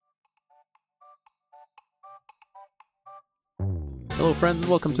Hello, friends, and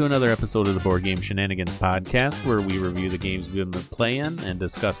welcome to another episode of the Board Game Shenanigans podcast, where we review the games we've been playing and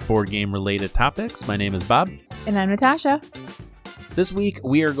discuss board game-related topics. My name is Bob. And I'm Natasha. This week,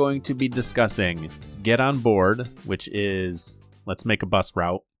 we are going to be discussing Get On Board, which is Let's Make a Bus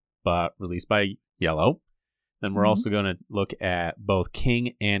Route, but released by Yellow. Then we're also going to look at both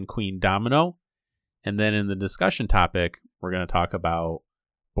King and Queen Domino. And then in the discussion topic, we're going to talk about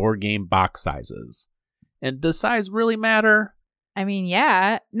board game box sizes. And does size really matter? I mean,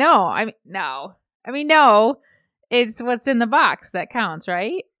 yeah. No. No. It's what's in the box that counts,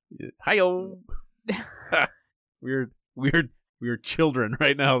 right? Hi-yo. We're children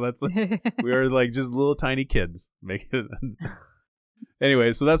right now. We are like just little tiny kids.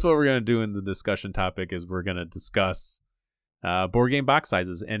 Anyway, so that's what we're going to do in the discussion topic is we're going to discuss board game box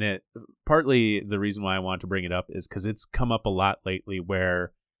sizes. And it partly the reason why I want to bring it up is because it's come up a lot lately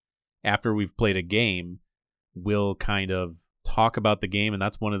where after we've played a game, we'll kind of talk about the game, and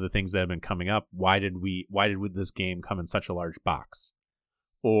that's one of the things that have been coming up. Why did this game come in such a large box?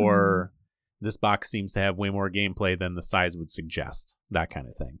 Or this box seems to have way more gameplay than the size would suggest, that kind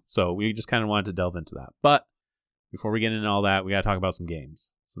of thing. So we just kind of wanted to delve into that. But before we get into all that, we got to talk about some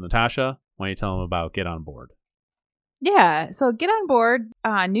games. So Natasha, why don't you tell them about Get On Board? Yeah, so Get On Board,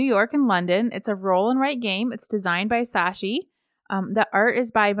 New York and London. It's a roll and write game. It's designed by Sashi. The art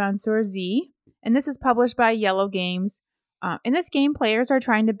is by Mansour Z, and this is published by Yellow Games. In this game, players are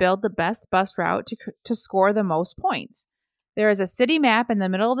trying to build the best bus route to score the most points. There is a city map in the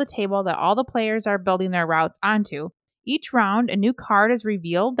middle of the table that all the players are building their routes onto. Each round, a new card is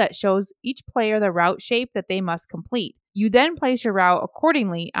revealed that shows each player the route shape that they must complete. You then place your route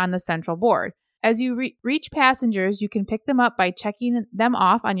accordingly on the central board. As you reach passengers, you can pick them up by checking them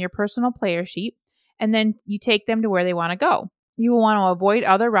off on your personal player sheet, and then you take them to where they want to go. You will want to avoid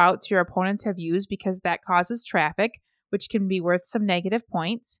other routes your opponents have used because that causes traffic, which can be worth some negative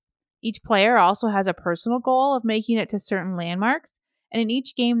points. Each player also has a personal goal of making it to certain landmarks, and in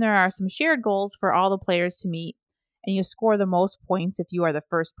each game there are some shared goals for all the players to meet, and you score the most points if you are the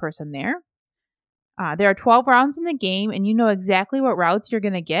first person there. There are 12 rounds in the game, and you know exactly what routes you're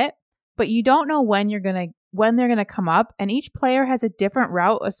going to get, but you don't know when they're going to come up, and each player has a different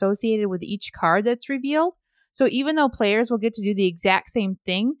route associated with each card that's revealed. So even though players will get to do the exact same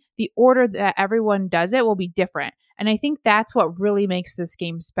thing, the order that everyone does it will be different. And I think that's what really makes this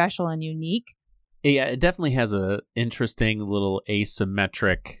game special and unique. Yeah, it definitely has a interesting little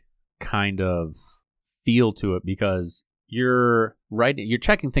asymmetric kind of feel to it because you're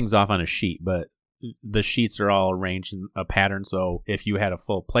checking things off on a sheet, but the sheets are all arranged in a pattern. So if you had a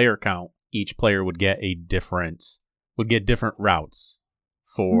full player count, each player would get different routes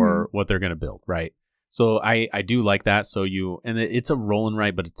for what they're going to build, right? So I do like that. So it's a roll and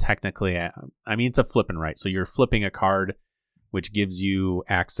write, but it's technically, it's a flip and write. So you're flipping a card, which gives you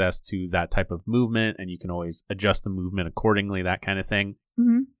access to that type of movement, and you can always adjust the movement accordingly, that kind of thing.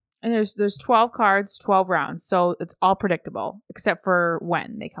 Mm-hmm. And there's 12 cards, 12 rounds. So it's all predictable, except for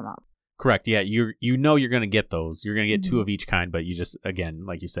when they come up. Correct. Yeah. You're going to get those. You're going to get two of each kind, but you just, again,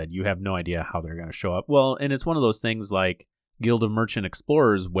 like you said, you have no idea how they're going to show up. Well, and it's one of those things like Guild of Merchant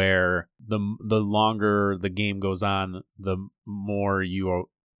Explorers where the longer the game goes on, the more you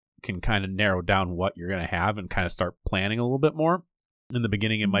can kind of narrow down what you're going to have and kind of start planning a little bit more. In the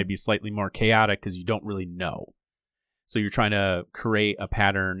beginning, it might be slightly more chaotic because you don't really know. So you're trying to create a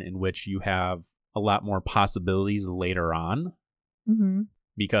pattern in which you have a lot more possibilities later on. Mm-hmm.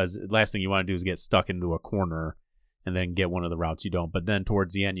 Because the last thing you want to do is get stuck into a corner and then get one of the routes you don't. But then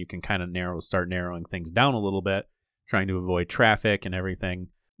towards the end, you can kind of start narrowing things down a little bit, trying to avoid traffic and everything.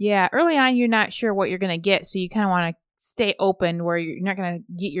 Yeah, early on, you're not sure what you're going to get, so you kind of want to stay open where you're not going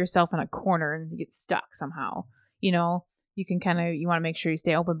to get yourself in a corner and get stuck somehow. You know, you want to make sure you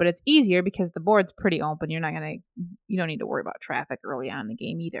stay open, but it's easier because the board's pretty open. You don't need to worry about traffic early on in the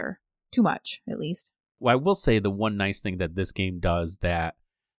game either. Too much, at least. Well, I will say the one nice thing that this game does that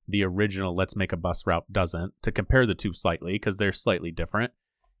the original Let's Make a Bus Route doesn't, to compare the two slightly, because they're slightly different,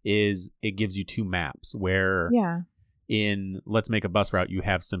 is it gives you two maps where in Let's Make a Bus Route, you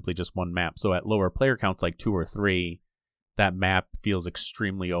have simply just one map. So at lower player counts, like 2 or 3, that map feels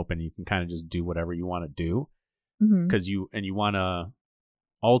extremely open. You can kind of just do whatever you want to do because you want to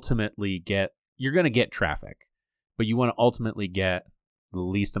ultimately you're going to get traffic, but you want to ultimately get the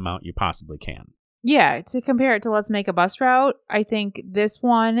least amount you possibly can. Yeah, to compare it to Let's Make a Bus Route, I think this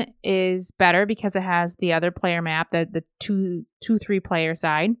one is better because it has the other player map, the 2-3 player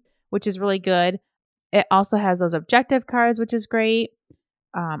side, which is really good. It also has those objective cards, which is great.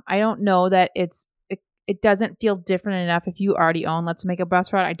 I don't know that it doesn't feel different enough if you already own Let's Make a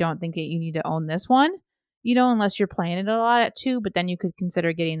Bus Route. I don't think that you need to own this one. unless you're playing it a lot at 2, but then you could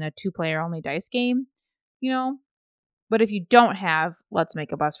consider getting a 2-player only dice game, But if you don't have Let's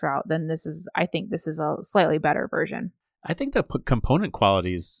Make a Bus Route, then I think this is a slightly better version. I think the component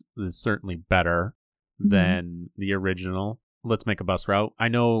quality is certainly better than the original Let's Make a Bus Route. I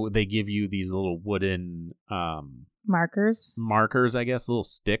know they give you these little wooden markers, I guess, little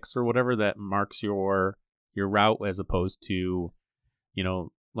sticks or whatever that marks your route, as opposed to,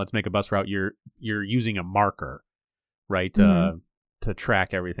 Let's Make a Bus Route. You're using a marker, right, to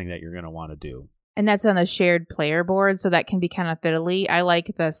track everything that you're going to want to do. And that's on the shared player board, so that can be kind of fiddly. I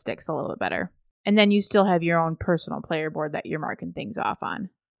like the sticks a little bit better. And then you still have your own personal player board that you're marking things off on.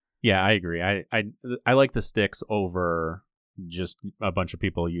 Yeah, I agree. I like the sticks over just a bunch of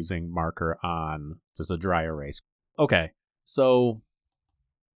people using marker on just a dry erase. Okay, so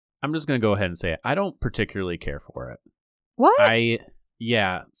I'm just going to go ahead and say it. I don't particularly care for it. What?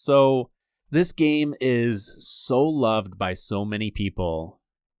 Yeah, so this game is so loved by so many people,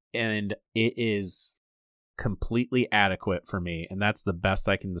 and it is completely adequate for me, and that's the best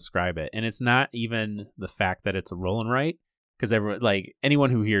I can describe it. And it's not even the fact that it's a roll and write, because anyone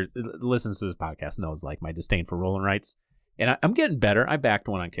who listens to this podcast knows my disdain for roll and writes, and I'm getting better. I backed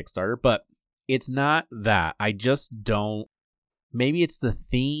one on Kickstarter, but it's not that. I just don't. Maybe it's the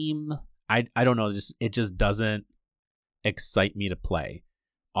theme. I don't know. It just doesn't excite me to play.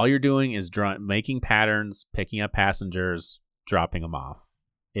 All you're doing is making patterns, picking up passengers, dropping them off.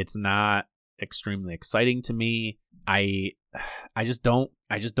 It's not extremely exciting to me. I just don't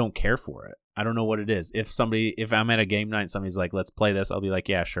care for it. I don't know what it is. If I'm at a game night and somebody's like, let's play this, I'll be like,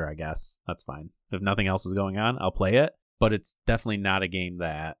 yeah, sure, I guess. That's fine. If nothing else is going on, I'll play it. But it's definitely not a game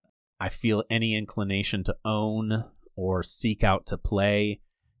that I feel any inclination to own or seek out to play.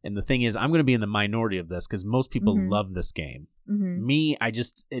 And the thing is, I'm going to be in the minority of this because most people love this game. Mm-hmm. Me,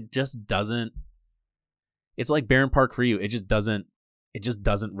 it just doesn't. It's like Barren Park for you. It just doesn't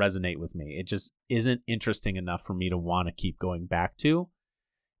resonate with me. It just isn't interesting enough for me to want to keep going back to.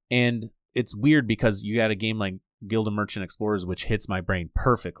 And it's weird because you got a game like Guild of Merchant Explorers, which hits my brain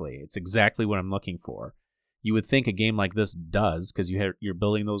perfectly. It's exactly what I'm looking for. You would think a game like this does, because you're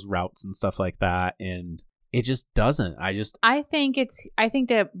building those routes and stuff like that, and it just doesn't. I think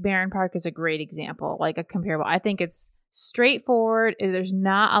that Barren Park is a great example, like a comparable. I think it's straightforward. There's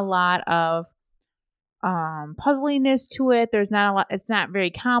not a lot of puzzliness to it. There's not a lot. It's not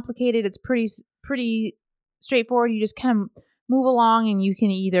very complicated. It's pretty straightforward. You just kind of move along, and you can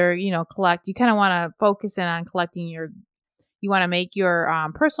either collect. You kind of want to focus in on collecting you want to make your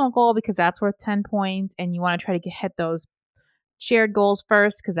personal goal because that's worth 10 points, and you want to try to hit those shared goals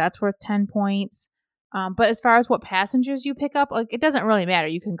first because that's worth 10 points. But as far as what passengers you pick up, it doesn't really matter.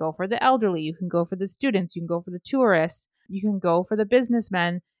 You can go for the elderly, you can go for the students, you can go for the tourists, you can go for the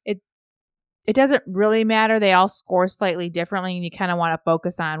businessmen. It doesn't really matter. They all score slightly differently, and you kind of want to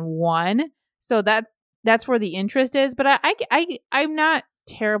focus on one. So that's where the interest is. But I'm not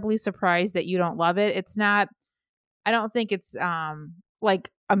terribly surprised that you don't love it. It's not. I don't think it's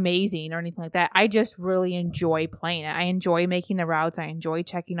amazing or anything like that. I just really enjoy playing it. I enjoy making the routes. I enjoy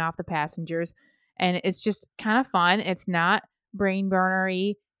checking off the passengers. And it's just kind of fun. It's not brain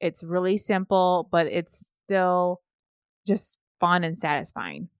burnery. It's really simple, but it's still just fun and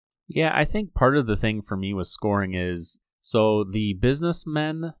satisfying. Yeah, I think part of the thing for me with scoring is, so the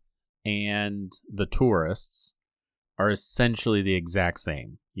businessmen and the tourists are essentially the exact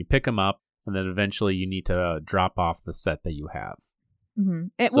same. You pick them up, and then eventually you need to drop off the set that you have.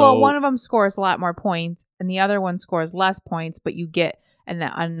 Mm-hmm. One of them scores a lot more points, and the other one scores less points, but you get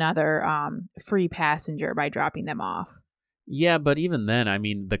another free passenger by dropping them off. Yeah, but even then, I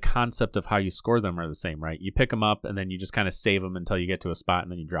mean, the concept of how you score them are the same, right? You pick them up, and then you just kind of save them until you get to a spot,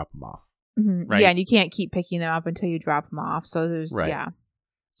 and then you drop them off. Mm-hmm. Right? Yeah, and you can't keep picking them up until you drop them off. So there's, yeah.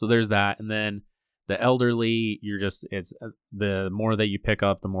 So there's that, and then the elderly, it's the more that you pick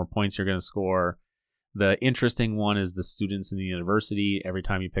up, the more points you're going to score. The interesting one is the students in the university. Every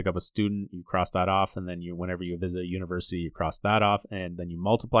time you pick up a student, you cross that off, and then whenever you visit a university, you cross that off, and then you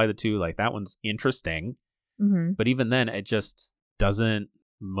multiply the two. That one's interesting. Mm-hmm. But even then, it just doesn't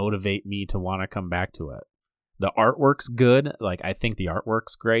motivate me to want to come back to it. The artwork's good. I think the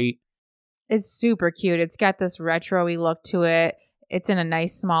artwork's great. It's super cute. It's got this retro-y look to it. It's in a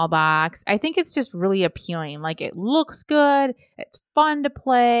nice small box. I think it's just really appealing. It looks good. It's fun to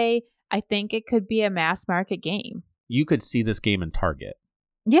play. I think it could be a mass market game. You could see this game in Target.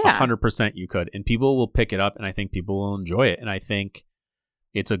 Yeah. 100% you could. And people will pick it up, and I think people will enjoy it. And I think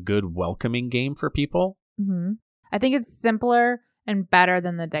it's a good welcoming game for people. Mm-hmm. I think it's simpler and better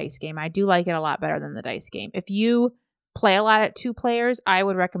than the dice game. I do like it a lot better than the dice game. If you play a lot at 2 players, I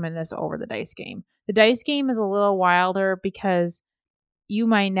would recommend this over the dice game. The dice game is a little wilder because you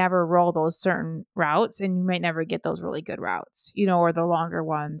might never roll those certain routes and you might never get those really good routes, or the longer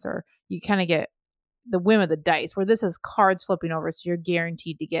ones, or you kind of get the whim of the dice, where this is cards flipping over, so you're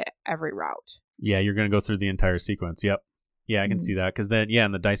guaranteed to get every route. Yeah, you're going to go through the entire sequence. Yep. Yeah, I can see that. Because then,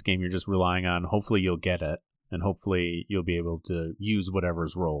 in the dice game, you're just relying on hopefully you'll get it, and hopefully you'll be able to use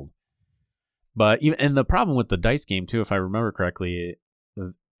whatever's rolled. But and the problem with the dice game, too, if I remember correctly,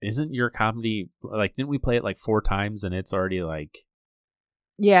 isn't your comedy, like, didn't we play it like 4 times, and it's already like...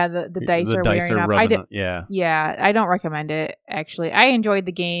 Yeah, the dice are wearing up. Yeah, I don't recommend it, actually. I enjoyed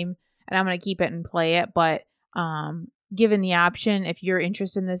the game, and I'm going to keep it and play it, but... given the option, if you're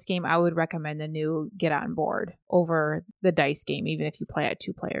interested in this game, I would recommend the new Get On Board over the dice game, even if you play at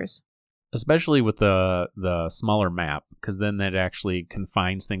 2 players. Especially with the smaller map, because then that actually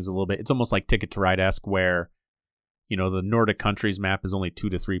confines things a little bit. It's almost like Ticket to Ride-esque, where the Nordic countries map is only 2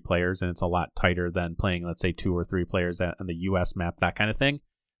 to 3 players, and it's a lot tighter than playing, let's say, 2 or 3 players on the US map, that kind of thing.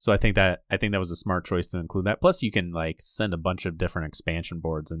 So I think that was a smart choice to include that. Plus, you can like send a bunch of different expansion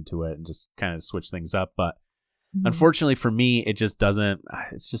boards into it and just kind of switch things up, but unfortunately for me, it's just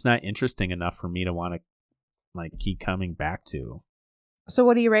not interesting enough for me to want to like keep coming back to. So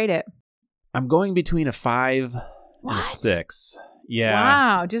what do you rate it? I'm going between a 5 and a 6. Yeah.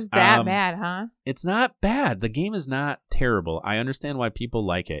 Wow, just that bad, huh? It's not bad. The game is not terrible. I understand why people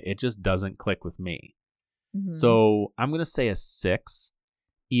like it. It just doesn't click with me. Mm-hmm. So I'm going to say a 6,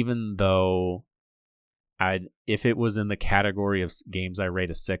 even though if it was in the category of games I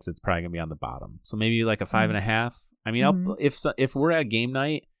rate a 6, it's probably gonna be on the bottom. So maybe like a 5.5. I mean, if we're at game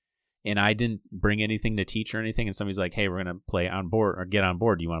night and I didn't bring anything to teach or anything, and somebody's like, "Hey, we're gonna play on board or get on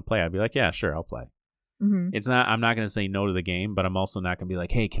board. Do you want to play?" I'd be like, "Yeah, sure, I'll play." Mm-hmm. I'm not gonna say no to the game, but I'm also not gonna be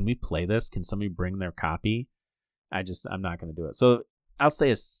like, "Hey, can we play this? Can somebody bring their copy?" I'm not gonna do it. So I'll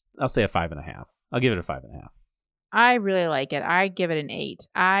say a 5.5. I'll give it a 5.5. I really like it. I give it an 8.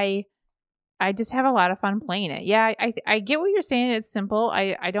 I just have a lot of fun playing it. Yeah, I get what you're saying. It's simple.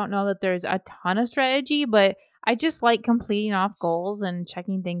 I don't know that there's a ton of strategy, but I just like completing off goals and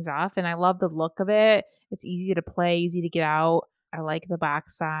checking things off. And I love the look of it. It's easy to play, easy to get out. I like the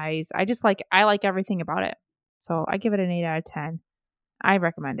box size. I like everything about it. So I give it an 8 out of 10. I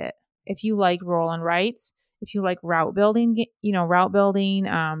recommend it. If you like roll and writes, if you like route building,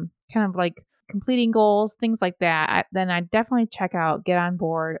 kind of like completing goals, things like that, then I definitely check out Get On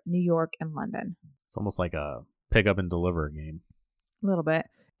Board, New York and London. It's almost like a pick up and deliver game. A little bit.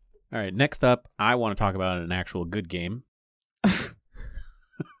 All right, next up, I want to talk about an actual good game. This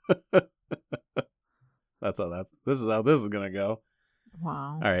is how this is going to go.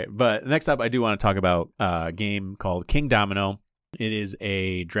 Wow. All right, but next up, I do want to talk about a game called King Domino. It is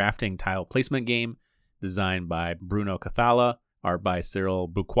a drafting tile placement game designed by Bruno Cathala, art by Cyril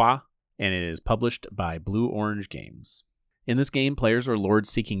Bouquois, and it is published by Blue Orange Games. In this game, players are lords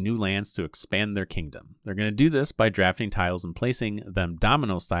seeking new lands to expand their kingdom. They're going to do this by drafting tiles and placing them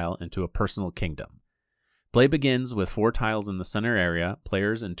domino style into a personal kingdom. Play begins with 4 tiles in the center area.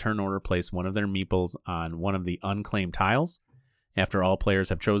 Players in turn order place one of their meeples on one of the unclaimed tiles. After all players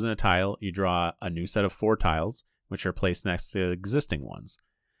have chosen a tile, you draw a new set of 4 tiles, which are placed next to existing ones.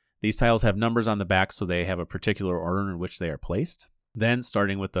 These tiles have numbers on the back, so they have a particular order in which they are placed. Then,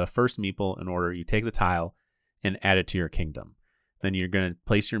 starting with the first meeple in order, you take the tile and add it to your kingdom. Then you're going to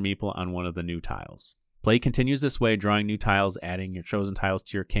place your meeple on one of the new tiles. Play continues this way, drawing new tiles, adding your chosen tiles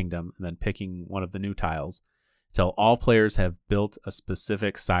to your kingdom, and then picking one of the new tiles until all players have built a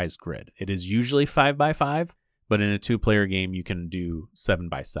specific size grid. It is usually 5x5, but in a 2-player game, you can do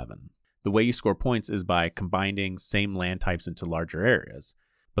 7x7. The way you score points is by combining same land types into larger areas,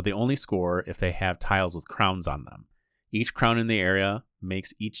 but they only score if they have tiles with crowns on them. Each crown in the area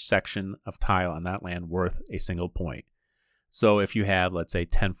makes each section of tile on that land worth a single point. So if you have, let's say,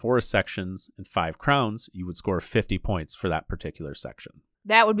 10 forest sections and 5 crowns, you would score 50 points for that particular section.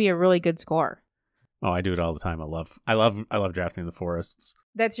 That would be a really good score. Oh, I do it all the time. I love drafting the forests.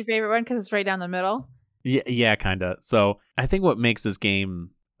 That's your favorite one because it's right down the middle? Yeah, kind of. So I think what makes this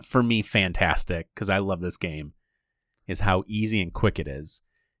game, for me, fantastic, because I love this game, is how easy and quick it is.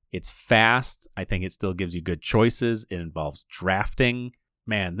 It's fast. I think it still gives you good choices. It involves drafting.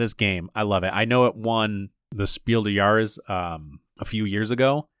 Man, this game, I love it. I know it won the Spiel des Jahres a few years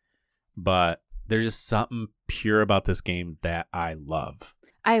ago, but there's just something pure about this game that I love.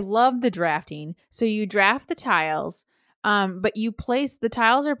 I love the drafting. So you draft the tiles, but the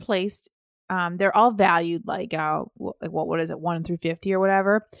tiles are placed they're all valued like what is it, 1 through 50 or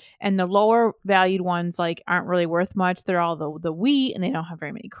whatever. And the lower valued ones like aren't really worth much. They're all the wheat and they don't have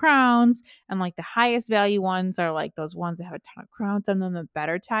very many crowns. And like the highest value ones are like those ones that have a ton of crowns on them, the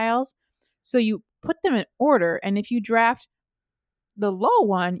better tiles. So you put them in order, and if you draft the low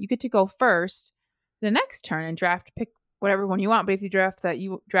one, you get to go first the next turn and pick whatever one you want. But if you draft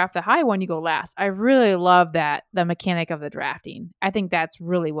the high one, you go last. I really love that, the mechanic of the drafting. I think that's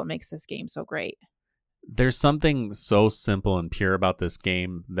really what makes this game so great. There's something so simple and pure about this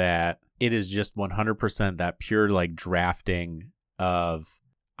game that it is just 100% that pure like drafting of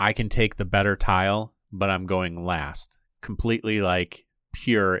I can take the better tile, but I'm going last. Completely like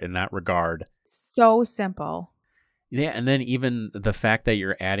pure in that regard. So simple. Yeah, and then even the fact that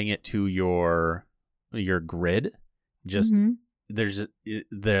you're adding it to your grid, just there's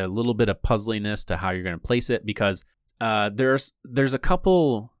the little bit of puzzliness to how you're going to place it, because there's a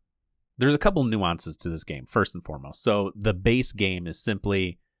couple nuances to this game. First and foremost, so the base game is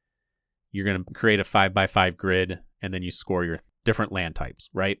simply you're going to create a 5x5 grid and then you score your different land types,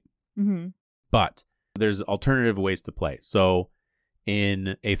 right? Mm-hmm. But there's alternative ways to play. So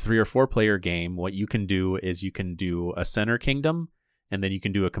in a 3 or 4 player game, what you can do is you can do a center kingdom and then you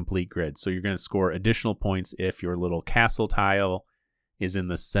can do a complete grid. So you're going to score additional points if your little castle tile is in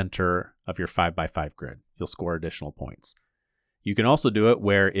the center of your 5x5 grid. You'll score additional points. You can also do it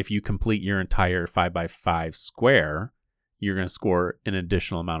where if you complete your entire 5x5 square, you're going to score an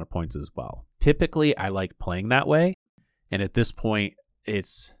additional amount of points as well. Typically, I like playing that way. And at this point,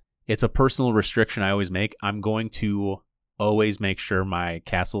 it's a personal restriction I always make. I'm going to always make sure my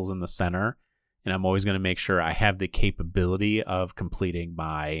castle's in the center, and I'm always going to make sure I have the capability of completing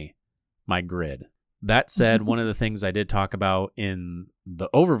my grid. That said, one of the things I did talk about in the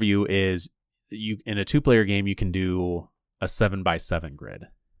overview is in a 2-player game, you can do a 7x7 grid,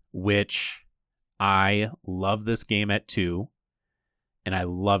 which I love this game at 2, and I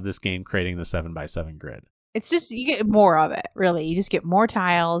love this game creating the 7x7 grid. It's just, you get more of it, really. You just get more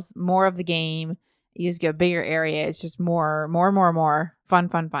tiles, more of the game. You just get a bigger area. It's just more.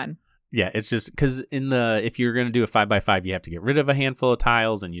 Fun. Yeah, it's just because if you're going to do a 5x5, you have to get rid of a handful of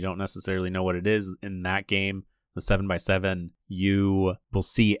tiles, and you don't necessarily know what it is. In that game, the 7x7, you will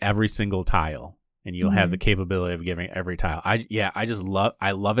see every single tile, and you'll have the capability of giving every tile. I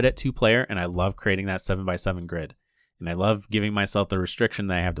love it at 2-player, and I love creating that 7x7 grid. And I love giving myself the restriction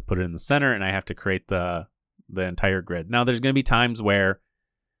that I have to put it in the center, and I have to create the entire grid. Now, there's going to be times where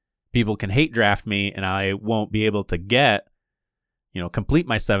people can hate draft me, and I won't be able to complete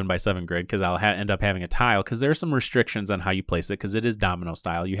my 7x7 grid because I'll end up having a tile, because there are some restrictions on how you place it, because it is domino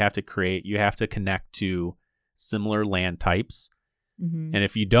style. You have to connect to similar land types. Mm-hmm. And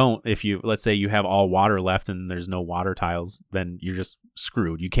if let's say you have all water left and there's no water tiles, then you're just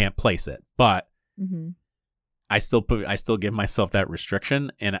screwed. You can't place it. But I still give myself that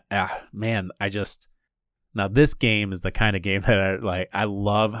restriction, and now this game is the kind of game that I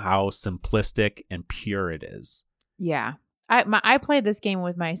love how simplistic and pure it is. Yeah. I played this game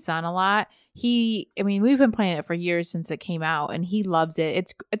with my son a lot. We've been playing it for years since it came out, and he loves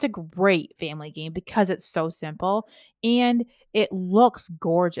it. It's a great family game because it's so simple and it looks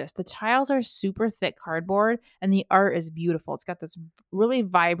gorgeous. The tiles are super thick cardboard and the art is beautiful. It's got this really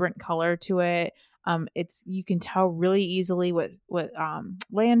vibrant color to it. You can tell really easily what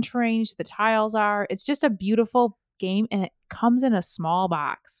land range the tiles are. It's just a beautiful game, and it comes in a small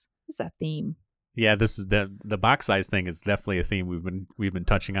box. It's a theme. Yeah, this is the box size thing is definitely a theme we've been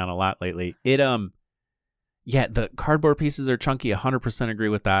touching on a lot lately. The cardboard pieces are chunky. 100% agree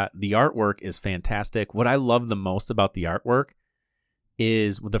with that. The artwork is fantastic. What I love the most about the artwork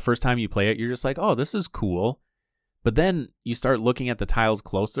is the first time you play it, you're just like, oh, this is cool. But then you start looking at the tiles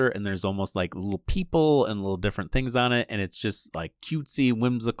closer, and there's almost like little people and little different things on it, and it's just like cutesy,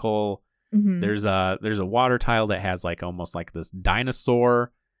 whimsical. Mm-hmm. There's a water tile that has like almost like this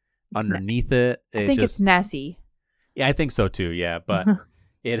dinosaur underneath it. I think it's Nessie. Yeah, I think so too. Yeah, but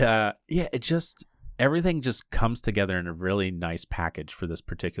it just everything just comes together in a really nice package for this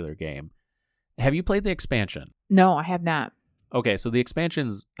particular game. Have you played the expansion? No, I have not. Okay, so the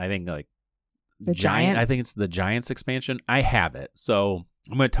expansion's I think like the Giants. I think it's the Giants expansion. I have it, so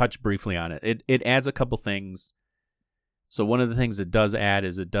I'm going to touch briefly on it. It adds a couple things. So one of the things it does add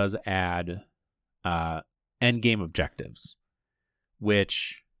end game objectives,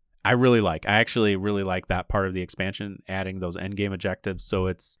 which I really like. I actually really like that part of the expansion, adding those end game objectives. So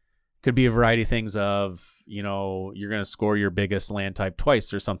it's could be a variety of things of, you're going to score your biggest land type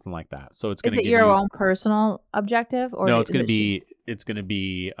twice or something like that. So it's going to give your own personal objective, or no, it's going to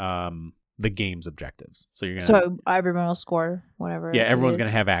be the game's objectives. So you're gonna So everyone will score whatever. yeah, everyone's gonna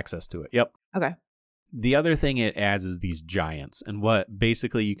have access to it. Yep. Okay. The other thing it adds is these giants, and what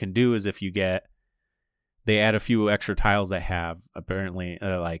basically you can do is if you get, they add a few extra tiles that have apparently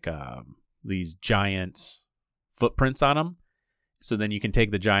these giant footprints on them. So then you can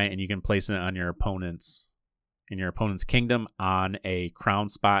take the giant and you can place it on your opponent's kingdom on a crown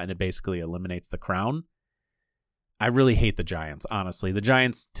spot, and it basically eliminates the crown. I really hate the giants, honestly. The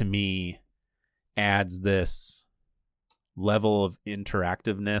giants to me adds this level of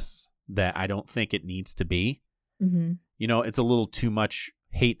interactiveness that I don't think it needs to be. Mm-hmm. You know, it's a little too much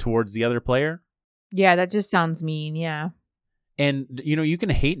hate towards the other player. Yeah, that just sounds mean. Yeah. And, you know, you can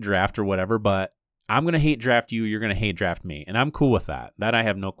hate draft or whatever, but I'm going to hate draft you. You're going to hate draft me. And I'm cool with that. That I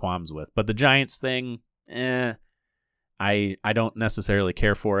have no qualms with. But the Giants thing, I don't necessarily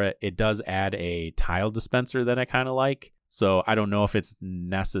care for it. It does add a tile dispenser that I kind of like. So I don't know if it's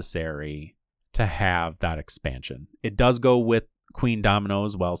necessary to have that expansion. It does go with Queen Domino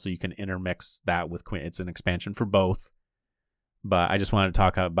as well, so you can intermix that with Queen. It's an expansion for both. But I just wanted to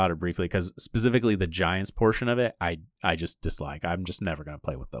talk about it briefly because specifically the Giants portion of it, I just dislike. I'm just never going to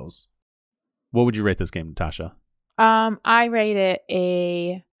play with those. What would you rate this game, Natasha? I rate it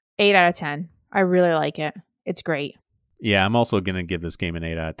a 8 out of 10. I really like it. It's great. Yeah, I'm also going to give this game an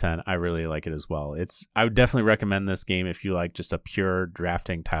 8 out of 10. I really like it as well. I would definitely recommend this game if you like just a pure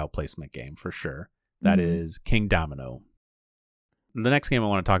drafting tile placement game for sure. That is King Domino. The next game I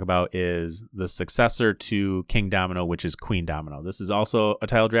want to talk about is the successor to King Domino, which is Queen Domino. This is also a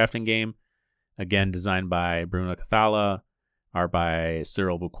tile drafting game. Again, designed by Bruno Cathala, art by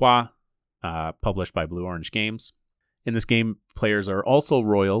Cyril Bouquois, published by Blue Orange Games. In this game, players are also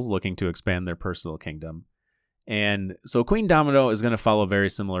royals looking to expand their personal kingdom. And so Queen Domino is going to follow a very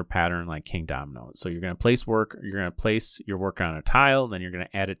similar pattern like King Domino. So you're going to place your worker on a tile, then you're going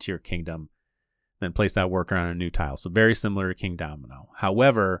to add it to your kingdom, then place that worker on a new tile. So very similar to King Domino.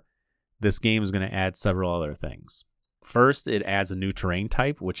 However, this game is going to add several other things. First, it adds a new terrain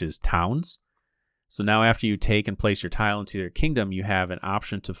type, which is towns. So now after you take and place your tile into your kingdom, you have an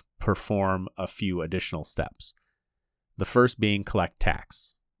option to perform a few additional steps. The first being collect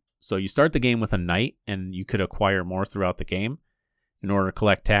tax. So you start the game with a knight, and you could acquire more throughout the game. In order to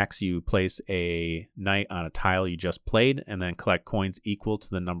collect tax, you place a knight on a tile you just played, and then collect coins equal to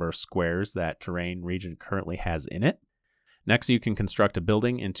the number of squares that terrain region currently has in it. Next, you can construct a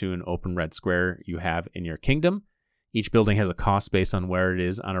building into an open red square you have in your kingdom. Each building has a cost based on where it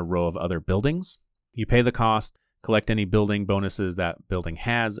is on a row of other buildings. You pay the cost, collect any building bonuses that building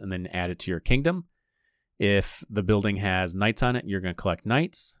has, and then add it to your kingdom. If the building has knights on it, you're going to collect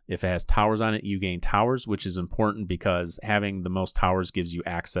knights. If it has towers on it, you gain towers, which is important because having the most towers gives you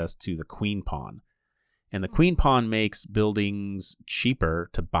access to the queen pawn. And the queen pawn makes buildings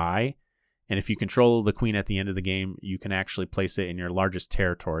cheaper to buy. And if you control the queen at the end of the game, you can actually place it in your largest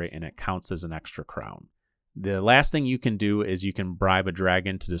territory, and it counts as an extra crown. The last thing you can do is you can bribe a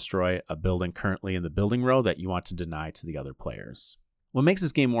dragon to destroy a building currently in the building row that you want to deny to the other players. What makes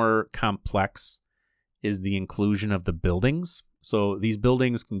this game more complex is the inclusion of the buildings. So these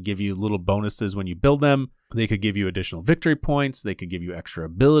buildings can give you little bonuses when you build them. They could give you additional victory points. They could give you extra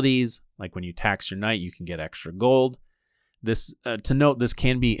abilities. Like when you tax your knight, you can get extra gold. This to note, this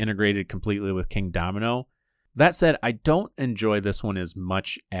can be integrated completely with King Domino. That said, I don't enjoy this one as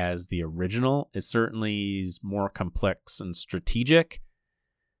much as the original. It certainly is more complex and strategic.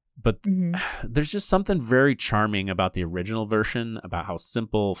 But there's just something very charming about the original version, about how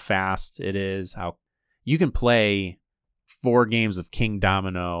simple, fast it is, how you can play 4 games of King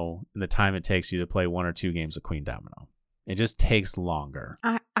Domino in the time it takes you to play 1 or 2 games of Queen Domino. It just takes longer.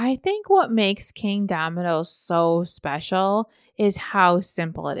 I think what makes King Domino so special is how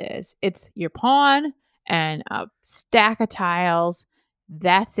simple it is. It's your pawn and a stack of tiles.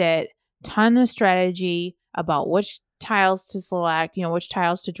 That's it. Ton of strategy about which tiles to select, which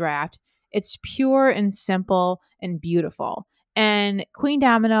tiles to draft. It's pure and simple and beautiful. And Queen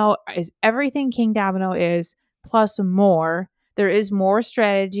Domino is everything King Domino is, plus more. There is more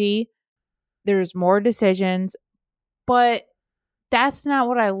strategy. There's more decisions. But that's not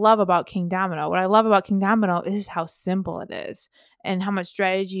what I love about King Domino. What I love about King Domino is how simple it is and how much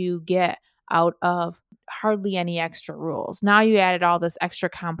strategy you get out of hardly any extra rules. Now you added all this extra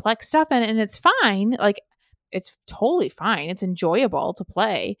complex stuff in, and it's fine. Like, it's totally fine. It's enjoyable to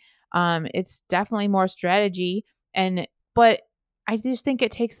play. It's definitely more strategy, but I just think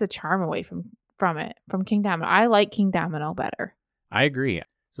it takes the charm away from King Domino. I like King Domino better. I agree.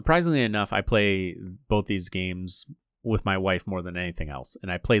 Surprisingly enough, I play both these games with my wife more than anything else,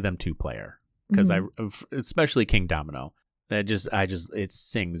 and I play them 2-player because especially King Domino. It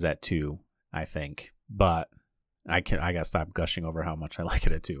sings at 2. I think. But I gotta stop gushing over how much I like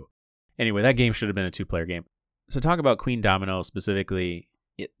it at 2. Anyway, that game should have been a 2-player game. So talk about Queen Domino specifically.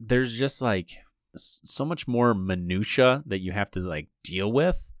 There's just like so much more minutia that you have to like deal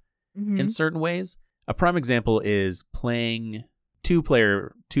with in certain ways. A prime example is playing two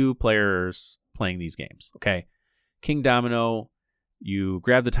players playing these games. Okay, King Domino. You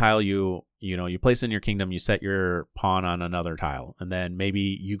grab the tile, you place it in your kingdom, you set your pawn on another tile, and then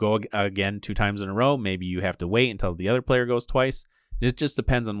maybe you go again 2 times in a row. Maybe you have to wait until the other player goes twice. It just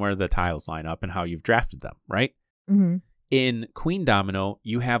depends on where the tiles line up and how you've drafted them, right? Mm-hmm. In Queen Domino,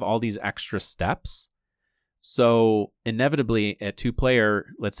 you have all these extra steps. So inevitably at 2-player,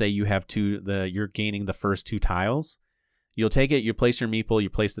 let's say you have you're gaining the first 2 tiles. You'll take it, you place your meeple,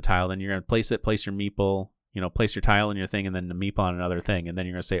 you place the tile, then you're going to place your meeple, place your tile in your thing and then the meeple on another thing. And then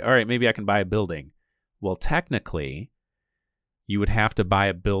you're going to say, all right, maybe I can buy a building. Well, technically, you would have to buy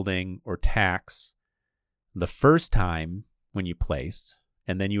a building or tax the first time when you placed,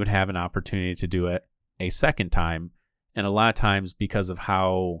 and then you would have an opportunity to do it a second time. And a lot of times, because of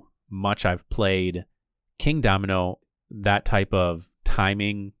how much I've played King Domino, that type of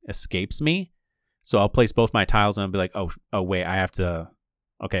timing escapes me. So I'll place both my tiles and I'll be like, oh wait, I have to,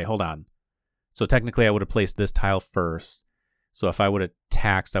 okay, hold on. So technically I would have placed this tile first. So if I would have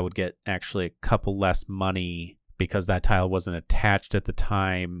taxed, I would get actually a couple less money because that tile wasn't attached at the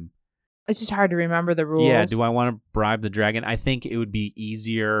time. It's just hard to remember the rules. Yeah, do I want to bribe the dragon? I think it would be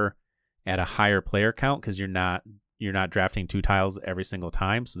easier at a higher player count because you're not drafting 2 tiles every single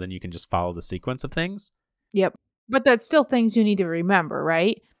time. So then you can just follow the sequence of things. Yep. But that's still things you need to remember,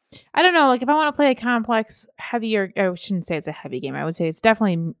 right? I don't know. Like if I want to play a complex, heavier, I shouldn't say it's a heavy game. I would say it's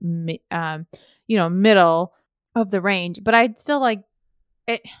definitely, middle of the range. But I'd still like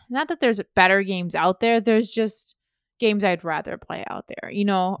it. Not that there's better games out there. There's just games I'd rather play out there.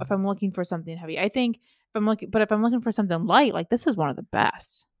 If I'm looking for something heavy, I think if I'm looking for something light, like this is one of the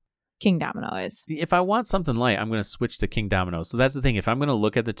best. King Domino is. If I want something light, I'm going to switch to King Domino. So that's the thing. If I'm going to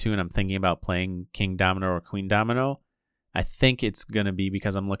look at the 2 and I'm thinking about playing King Domino or Queen Domino, I think it's going to be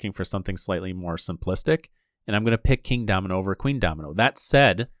because I'm looking for something slightly more simplistic, and I'm going to pick King Domino over Queen Domino. That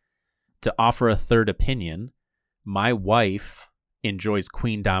said, to offer a third opinion, my wife enjoys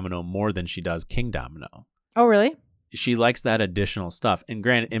Queen Domino more than she does King Domino. Oh, really? She likes that additional stuff. And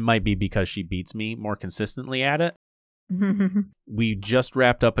granted, it might be because she beats me more consistently at it. We just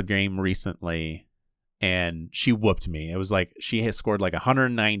wrapped up a game recently, and she whooped me. It was like she has scored like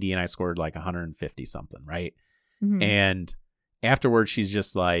 190, and I scored like 150 something, right? Mm-hmm. And afterwards, she's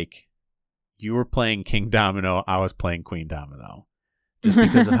just like, you were playing King Domino, I was playing Queen Domino. Just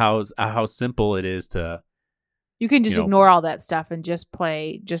because of how simple it is to... You can just ignore all that stuff and just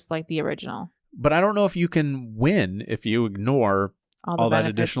play just like the original. But I don't know if you can win if you ignore all that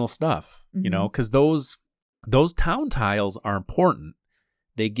additional stuff, because those town tiles are important.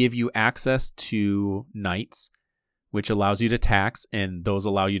 They give you access to knights, which allows you to tax, and those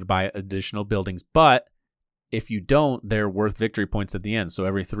allow you to buy additional buildings. But if you don't, they're worth victory points at the end. So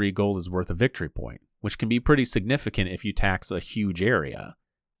every 3 gold is worth a victory point, which can be pretty significant if you tax a huge area,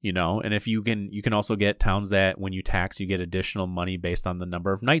 and if you can also get towns that when you tax, you get additional money based on the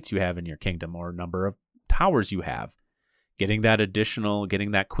number of knights you have in your kingdom or number of towers you have. Getting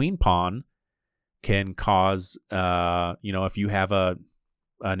that queen pawn can cause, if you have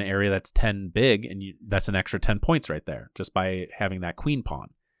an area that's 10 big, and that's an extra 10 points right there just by having that queen pawn.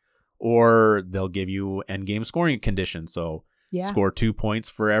 Or they'll give you endgame scoring conditions. So score 2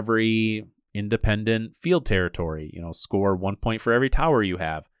 points for every independent field territory. Score 1 point for every tower you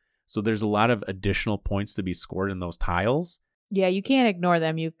have. So there's a lot of additional points to be scored in those tiles. Yeah, you can't ignore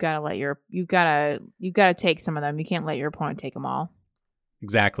them. You've got to take some of them. You can't let your opponent take them all.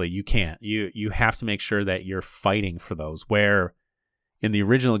 Exactly. You can't. You have to make sure that you're fighting for those. Where in the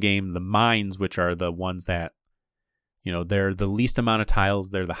original game, the mines, which are the ones that, they're the least amount of tiles,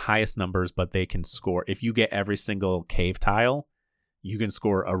 they're the highest numbers, but they can score. If you get every single cave tile, you can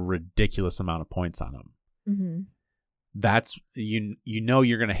score a ridiculous amount of points on them. Mm-hmm. That's,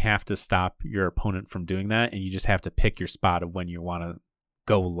 you're going to have to stop your opponent from doing that, and you just have to pick your spot of when you want to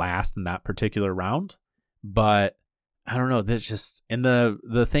go last in that particular round. But I don't know. That's just, and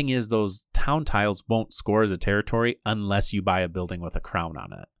the thing is, those town tiles won't score as a territory unless you buy a building with a crown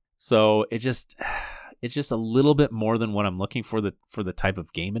on it. So it's just a little bit more than what I'm looking for the type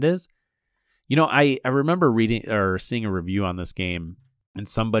of game it is. I remember reading or seeing a review on this game, and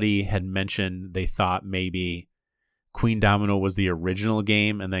somebody had mentioned they thought maybe Queen Domino was the original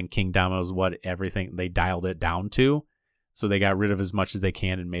game, and then King Domino is what everything they dialed it down to. So they got rid of as much as they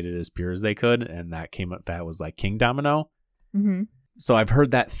can and made it as pure as they could, and that was like King Domino. Mm-hmm. So I've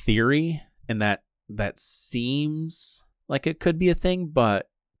heard that theory, and that seems like it could be a thing, but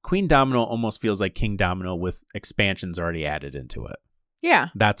Queen Domino almost feels like King Domino with expansions already added into it. Yeah.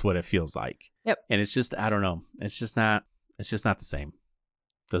 That's what it feels like. Yep. And it's just, I don't know. It's just not the same.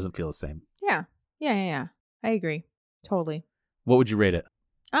 Doesn't feel the same. Yeah. I agree. Totally. What would you rate it?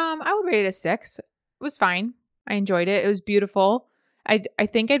 I would rate it a 6. It was fine. I enjoyed it. It was beautiful. I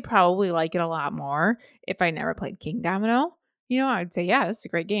think I'd probably like it a lot more if I never played King Domino. I'd say, yeah, this is a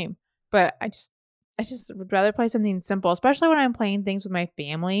great game. But I just would rather play something simple, especially when I'm playing things with my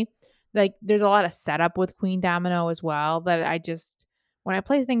family. Like, there's a lot of setup with Queen Domino as well that when I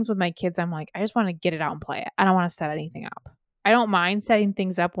play things with my kids, I'm like, I just want to get it out and play it. I don't want to set anything up. I don't mind setting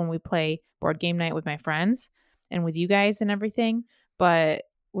things up when we play board game night with my friends and with you guys and everything. But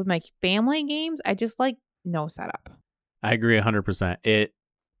with my family games, I just like no setup. I agree 100%.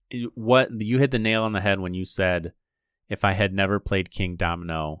 What you hit the nail on the head when you said, if I had never played King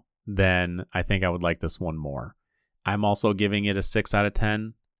Domino, then I think I would like this one more. I'm also giving it a 6 out of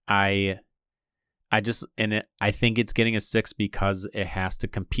 10. I think it's getting a 6 because it has to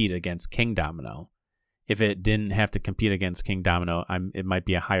compete against King Domino. If it didn't have to compete against King Domino, it might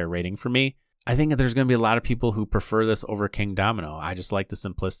be a higher rating for me. I think there's going to be a lot of people who prefer this over King Domino. I just like the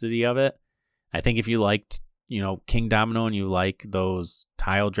simplicity of it. I think if you liked, King Domino and you like those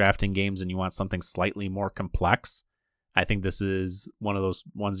tile drafting games and you want something slightly more complex, I think this is one of those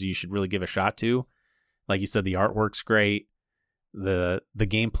ones you should really give a shot to. Like you said, the artwork's great. The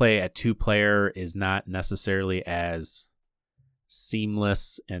gameplay at 2-player is not necessarily as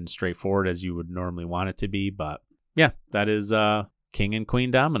seamless and straightforward as you would normally want it to be, but yeah, that is King and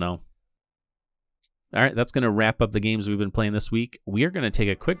Queen Domino. All right, that's going to wrap up the games we've been playing this week. We are going to take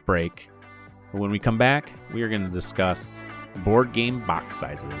a quick break. When we come back, we are going to discuss board game box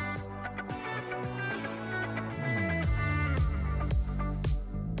sizes.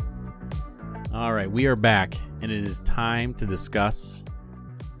 All right, we are back, and it is time to discuss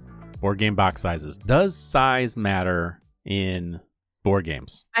board game box sizes. Does size matter in board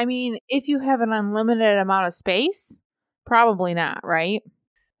games? I mean, if you have an unlimited amount of space, probably not, right?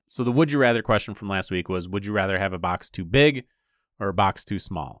 So the would you rather question from last week was, would you rather have a box too big or a box too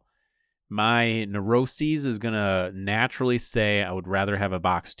small? My neuroses is going to naturally say I would rather have a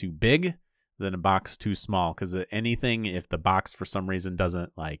box too big than a box too small, because anything, if the box for some reason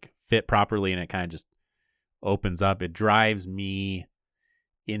doesn't fit properly and it kind of just opens up, it drives me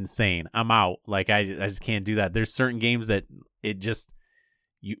insane. I'm out. I just can't do that. There's certain games that it just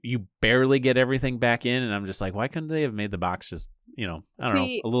you barely get everything back in, and I'm just like, why couldn't they have made the box just I don't know,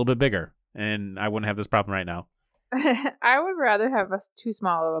 a little bit bigger, and I wouldn't have this problem right now. I would rather have too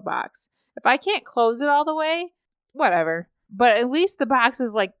small of a box. If I can't close it all the way, whatever. But at least the box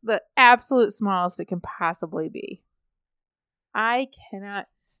is the absolute smallest it can possibly be. I cannot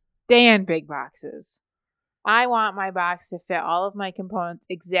stand big boxes. I want my box to fit all of my components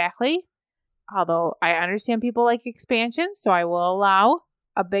exactly. Although I understand people like expansions, so I will allow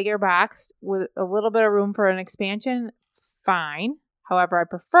a bigger box with a little bit of room for an expansion. Fine. However, I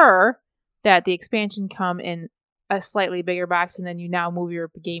prefer that the expansion come in a slightly bigger box and then you now move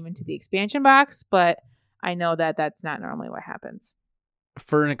your game into the expansion box. But I know that that's not normally what happens.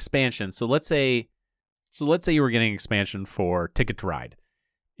 For an expansion, so let's say you were getting expansion for Ticket to Ride,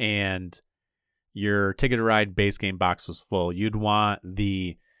 and your Ticket to Ride base game box was full. You'd want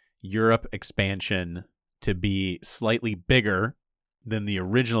the Europe expansion to be slightly bigger than the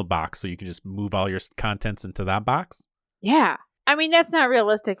original box, so you can just move all your contents into that box. Yeah. I mean, that's not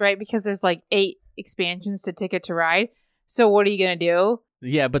realistic, right? Because there's 8 expansions to Ticket to Ride. So what are you going to do?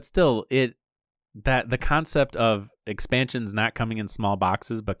 Yeah, but still, the concept of expansions not coming in small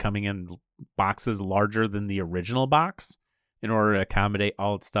boxes, but coming in boxes larger than the original box in order to accommodate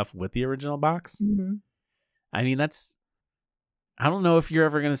all its stuff with the original box. Mm-hmm. I mean, I don't know if you're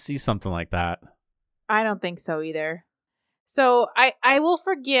ever going to see something like that. I don't think so either. So I will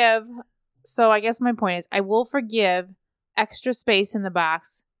forgive. So I guess my point is I will forgive extra space in the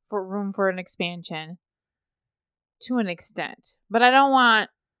box for room for an expansion to an extent, but I don't want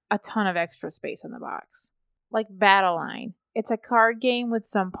a ton of extra space in the box. Like Battle Line. It's a card game with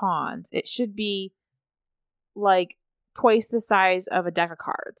some pawns. It should be twice the size of a deck of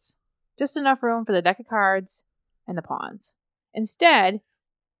cards. Just enough room for the deck of cards and the pawns. Instead,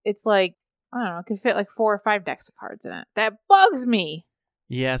 it's I don't know, it could fit 4 or 5 decks of cards in it. That bugs me.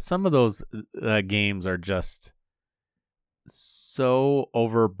 Yeah, some of those games are just so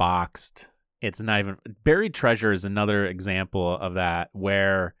overboxed. It's not even... Buried Treasure is another example of that,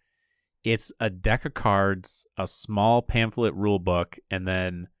 where it's a deck of cards, a small pamphlet rule book, and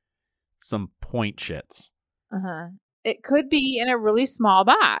then some point shits. Uh-huh. It could be in a really small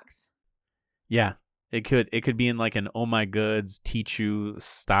box. Yeah. It could be in like an Oh My Goods teach you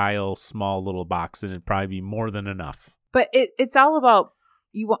style small little box, and it'd probably be more than enough. But it's all about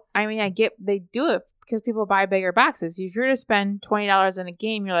I mean, I get they do it because people buy bigger boxes. If you're to spend $20 in a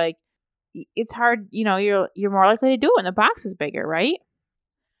game, you're like, it's hard. You're more likely to do it when the box is bigger, right?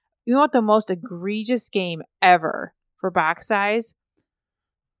 You know what the most egregious game ever for box size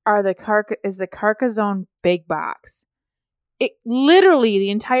is the Carcassonne big box. It literally,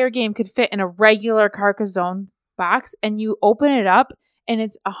 the entire game could fit in a regular Carcassonne box, and you open it up and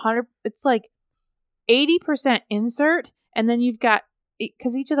it's like 80% insert, and then you've got,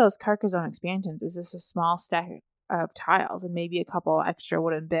 because each of those Carcassonne expansions is just a small stack of tiles and maybe a couple extra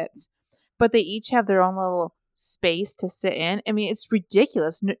wooden bits, but they each have their own little space to sit in. I mean, it's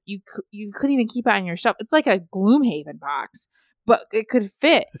ridiculous. You couldn't even keep it on your shelf. It's like a Gloomhaven box, but it could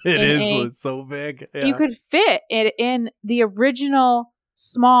fit. It's so big. Yeah. You could fit it in the original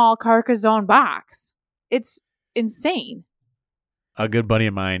small Carcassonne box. It's insane. A good buddy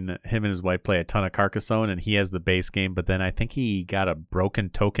of mine, him and his wife play a ton of Carcassonne, and he has the base game, but then I think he got a broken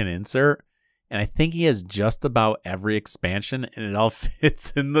token insert, and I think he has just about every expansion, and it all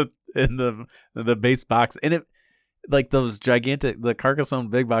fits in the base box. And it, like those gigantic, the Carcassonne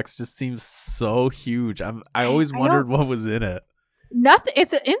big box just seems so huge. I always wondered what was in it. Nothing.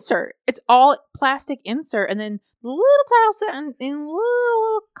 It's an insert. It's all plastic insert, and then the little tile set in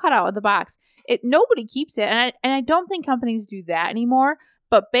little cutout of the box. Nobody keeps it, and I don't think companies do that anymore.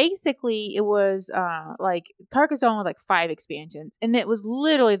 But basically, it was like Carcassonne with like 5 expansions, and it was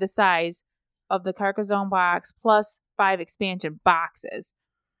literally the size of the Carcassonne box plus 5 expansion boxes,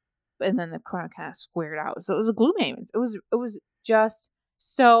 and then the corner kind of squared out. So it was a Gloomhaven. It was just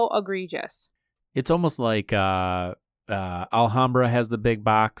so egregious. It's almost like Alhambra has the big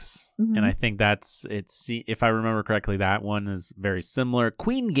box, and I think if I remember correctly, that one is very similar.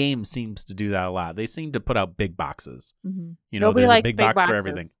 Queen Games seems to do that a lot. They seem to put out big boxes. Nobody there's likes a big big box for boxes.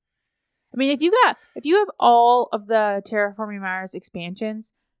 everything. I mean, if you have all of the Terraforming Mars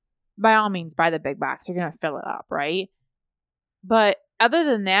expansions, by all means buy the big box. You're gonna fill it up, right? But other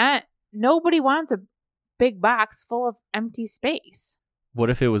than that, nobody wants a big box full of empty space. What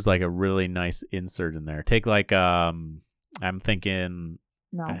if it was like a really nice insert in there? Take like I'm thinking.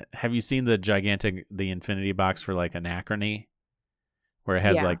 No. Have you seen the Infinity box for like Anachrony, where it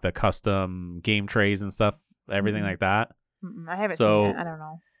has like the custom game trays and stuff, everything like that? I haven't seen it. I don't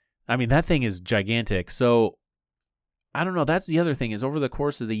know. I mean, that thing is gigantic. So I don't know. That's the other thing is over the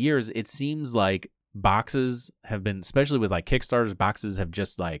course of the years, it seems like boxes have been, especially with like Kickstarters, boxes have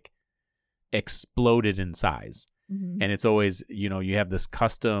just like exploded in size. And it's always, you have this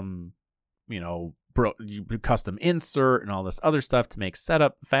custom, custom insert and all this other stuff to make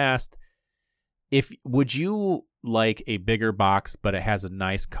setup fast. Would you like a bigger box, but it has a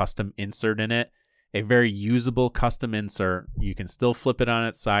nice custom insert in it, a very usable custom insert? You can still flip it on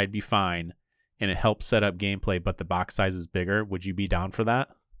its side, be fine, and it helps set up gameplay, but the box size is bigger. Would you be down for that?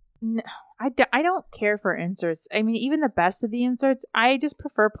 No, I don't care for inserts. I mean, even the best of the inserts, I just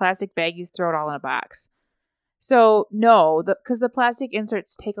prefer plastic baggies, throw it all in a box. So no, because the plastic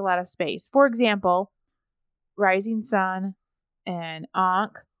inserts take a lot of space. For example, Rising Sun and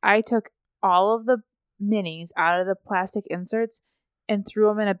Ankh, I took all of the minis out of the plastic inserts and threw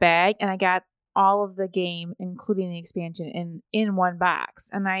them in a bag, and I got all of the game, including the expansion, in one box.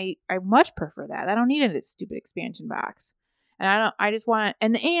 And I much prefer that. I don't need a stupid expansion box. And I just want to,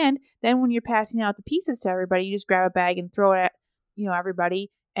 and then when you're passing out the pieces to everybody, you just grab a bag and throw it at, everybody,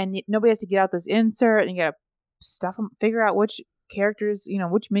 and nobody has to get out this insert, and you got to stuff them, figure out which characters,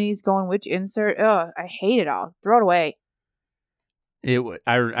 which minis go in which insert. Ugh, I hate it all. Throw it away.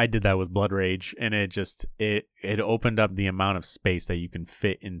 I did that with Blood Rage, and it just it opened up the amount of space that you can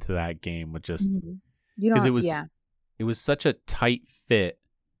fit into that game with just because it was such a tight fit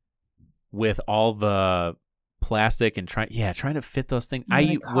with all the plastic and trying to fit those things.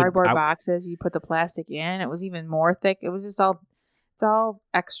 Cardboard boxes, you put the plastic in. It was even more thick. It was just it's all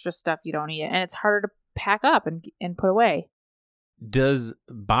extra stuff you don't need, and it's harder to pack up and put away. Does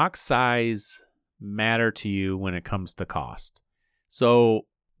box size matter to you when it comes to cost? So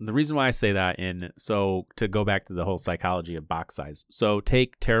the reason why I say that to go back to the whole psychology of box size. So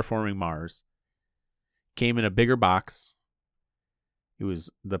take Terraforming Mars. Came in a bigger box. It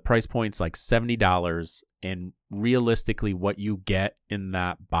was the price point's like $70, and realistically what you get in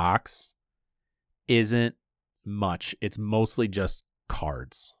that box isn't much. It's mostly just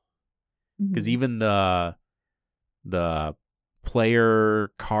cards. Because even the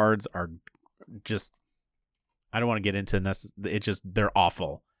player cards are just, I don't want to get into this. It's just, they're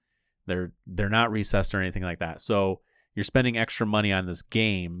awful. They're not recessed or anything like that. So you're spending extra money on this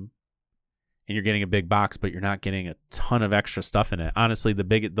game, and you're getting a big box, but you're not getting a ton of extra stuff in it. Honestly,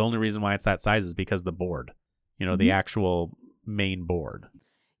 the only reason why it's that size is because the board, the actual main board.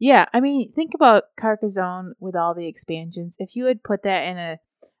 Yeah, I mean, think about Carcassonne with all the expansions. If you had put that in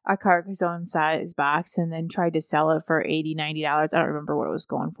a Carcassonne size box and then tried to sell it for $80, $90, I don't remember what it was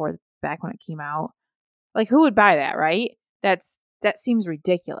going for back when it came out. Like, who would buy that, right? That seems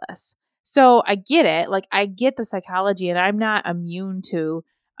ridiculous. So I get it. Like, I get the psychology, and I'm not immune to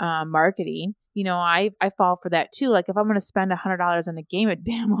marketing. I fall for that too. Like, if I'm going to spend $100 on a game, it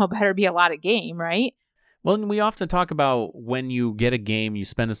better be a lot of game, right? Well, and we often talk about when you get a game, you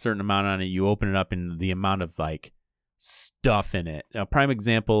spend a certain amount on it, you open it up, and the amount of like stuff in it. A prime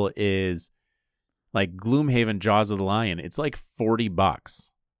example is like Gloomhaven Jaws of the Lion. It's like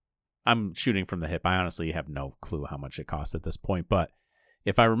 $40. I'm shooting from the hip. I honestly have no clue how much it costs at this point, but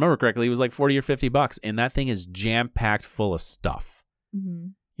if I remember correctly, it was like $40 or $50, and that thing is jam-packed full of stuff. Mm-hmm.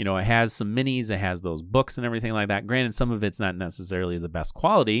 It has some minis, it has those books and everything like that. Granted, some of it's not necessarily the best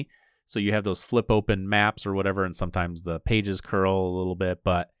quality, so you have those flip-open maps or whatever, and sometimes the pages curl a little bit,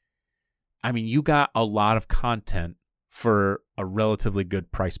 but I mean, you got a lot of content for a relatively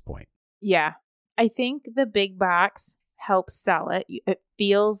good price point. Yeah. I think the big box helps sell it. It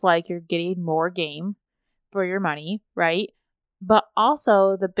feels like you're getting more game for your money, right? But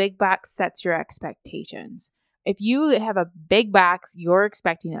also the big box sets your expectations. If you have a big box, you're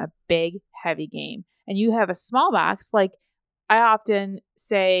expecting a big, heavy game. And you have a small box, like I often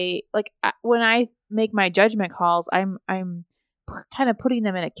say, like when I make my judgment calls, I'm kind of putting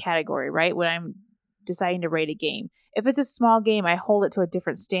them in a category, right? When I'm deciding to rate a game. If it's a small game, I hold it to a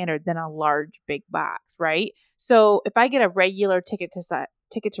different standard than a large, big box, right? So if I get a regular ticket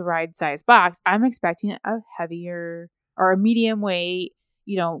to ride size box, I'm expecting a heavier or a medium weight,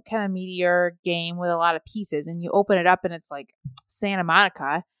 kind of meatier game with a lot of pieces. And you open it up and it's like Santa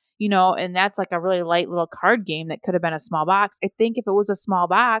Monica, and that's like a really light little card game that could have been a small box. I think if it was a small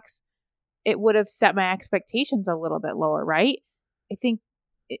box, it would have set my expectations a little bit lower, right? I think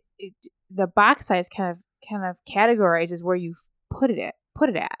the box size kind of categorizes where you put it at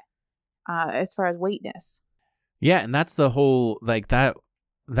as far as weightness. Yeah, and that's the whole, like that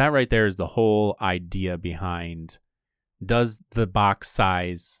right there is the whole idea behind, does the box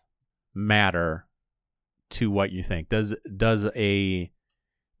size matter to what you think? Does the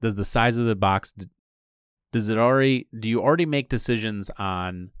size of the box, do you already make decisions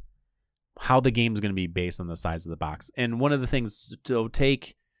on how the game's going to be based on the size of the box? And one of the things to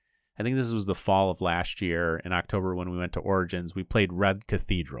take, I think this was the fall of last year in October when we went to Origins, we played Red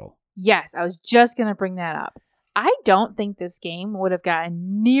Cathedral. Yes, I was just going to bring that up. I don't think this game would have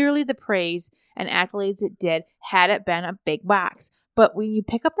gotten nearly the praise and accolades it did had it been a big box. But when you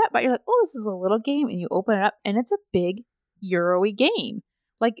pick up that box, you're like, oh, this is a little game. And you open it up and it's a big Euro-y game,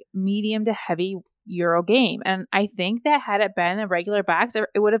 like medium to heavy Euro game. And I think that had it been a regular box, it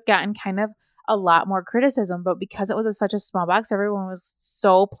would have gotten kind of a lot more criticism. But because it was such a small box, everyone was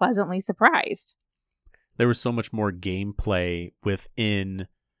so pleasantly surprised. There was so much more gameplay within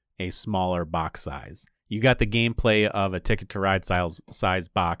a smaller box size. You got the gameplay of a Ticket to Ride size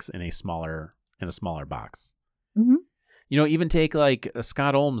box in a smaller box. Mm-hmm. Even take like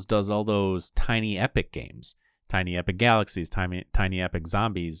Scott Olms does all those Tiny Epic games, Tiny Epic Galaxies, Tiny Epic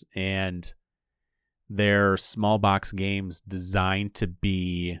Zombies, and they're small box games designed to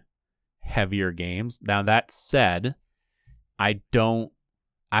be heavier games. Now that said,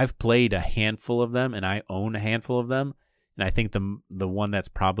 I've played a handful of them and I own a handful of them, and I think the one that's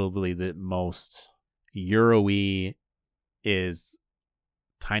probably the most Euro-y is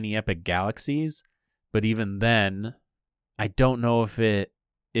Tiny Epic Galaxies, but even then, I don't know if it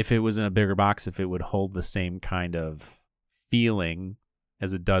was in a bigger box, if it would hold the same kind of feeling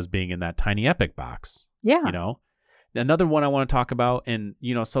as it does being in that Tiny Epic box. Yeah. Another one I want to talk about, and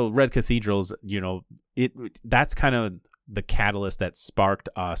so Red Cathedrals, that's kind of the catalyst that sparked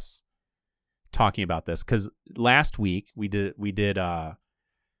us talking about this, because last week we did a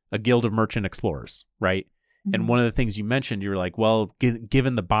Guild of Merchant Explorers, right? Mm-hmm. And one of the things you mentioned, you were like, well,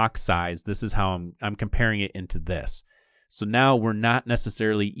 given the box size, this is how I'm comparing it into this. So now we're not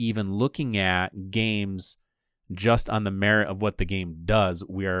necessarily even looking at games just on the merit of what the game does.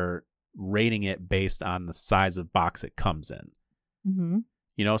 We're rating it based on the size of box it comes in.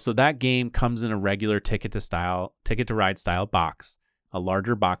 Mm-hmm. So that game comes in a regular Ticket to Ride style box, a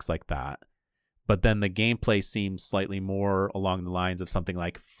larger box like that. But then the gameplay seems slightly more along the lines of something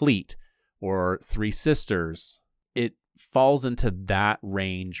like Fleet or Three Sisters. It falls into that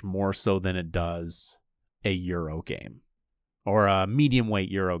range more so than it does a Euro game or a medium weight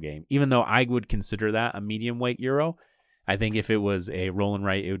Euro game. Even though I would consider that a medium weight Euro, I think if it was a roll and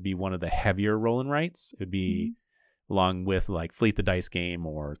write, it would be one of the heavier roll and writes. It would be along with like Fleet the Dice Game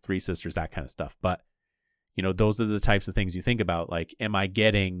or Three Sisters, that kind of stuff. But, you know, those are the types of things you think about. Like, am I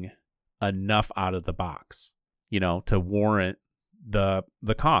getting enough out of the box, you know, to warrant the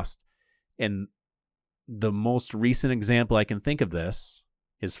cost? And the most recent example I can think of this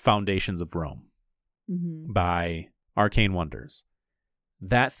is Foundations of Rome by Arcane Wonders.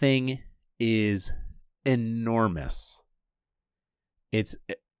 That thing is enormous. It's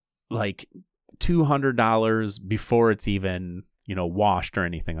like $200 before it's even, you know, washed or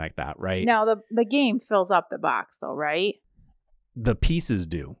anything like that, right? Now, the game fills up the box, though, right? The pieces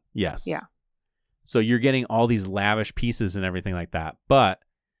do, yes. Yeah. So you're getting all these lavish pieces and everything like that. But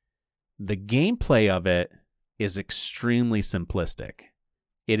the gameplay of it is extremely simplistic.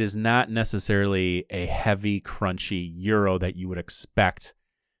 It is not necessarily a heavy, crunchy Euro that you would expect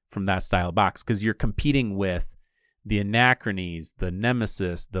from that style box, because you're competing with the Anachronies, the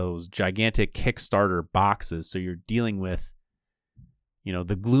Nemesis, those gigantic Kickstarter boxes. So you're dealing with, you know,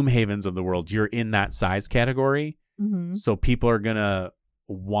 the Gloomhavens of the world. You're in that size category. So people are going to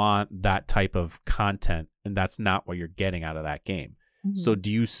want that type of content, and that's not what you're getting out of that game. So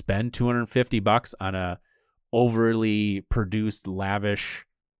do you spend $250 on a overly produced, lavish,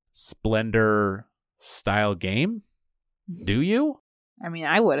 splendor style game? Do you? I mean,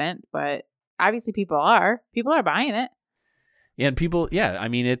 I wouldn't, but obviously people are. People are buying it. And people, yeah, I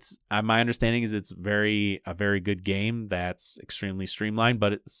mean, it's my understanding is it's a very good game that's extremely streamlined,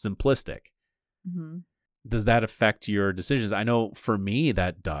 but it's simplistic. Does that affect your decisions? I know for me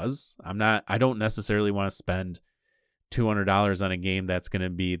that does. I don't necessarily want to spend $200 on a game that's going to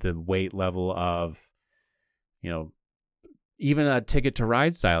be the weight level of, you know, even a Ticket to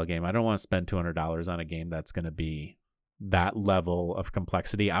Ride style game. I don't want to spend $200 on a game that's going to be that level of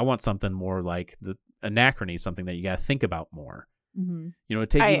complexity. I want something more like the Anachrony, something that you got to think about more. You know,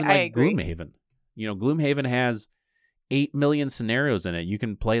 take even like Gloomhaven. You know, Gloomhaven has 8 million scenarios in it. You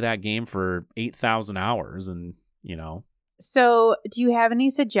can play that game for 8,000 hours and, you know. So do you have any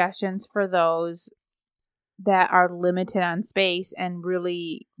suggestions for those that are limited on space and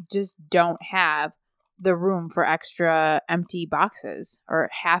really just don't have the room for extra empty boxes or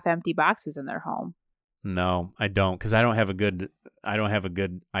half empty boxes in their home? No, I don't, because I don't have a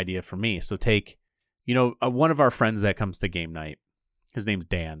good idea for me. So take, you know, one of our friends that comes to game night, his name's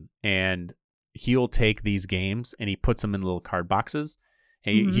Dan, and he'll take these games and he puts them in little card boxes.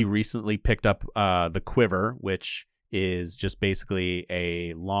 And he recently picked up the Quiver, which is just basically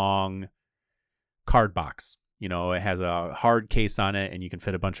a long card box. You know, it has a hard case on it and you can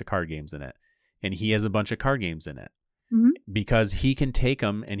fit a bunch of card games in it. And he has a bunch of card games in it because he can take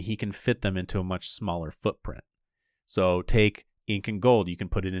them and he can fit them into a much smaller footprint. So take Ink and Gold, you can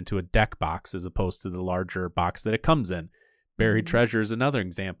put it into a deck box as opposed to the larger box that it comes in. Buried Treasure is another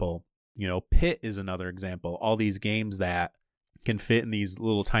example. You know, Pit is another example. All these games that can fit in these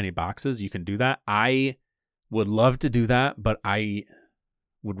little tiny boxes, you can do that. I would love to do that, but I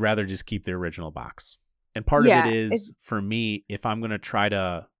would rather just keep the original box. And part of it is, for me, if I'm going to try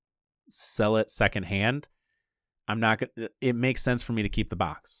to sell it secondhand, it makes sense for me to keep the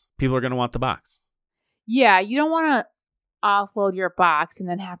box. People are going to want the box. Yeah, you don't want to offload your box and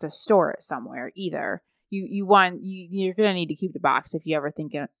then have to store it somewhere either. You're going to need to keep the box if you ever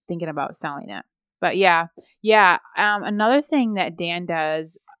thinking about selling it. But yeah. Another thing that Dan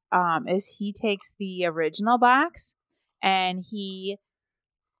does is he takes the original box and he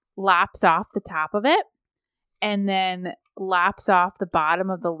lops off the top of it and then lops off the bottom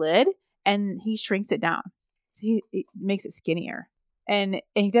of the lid and he shrinks it down. He makes it skinnier. And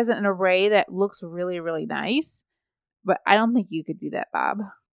he does it in a way that looks really, really nice. But I don't think you could do that, Bob.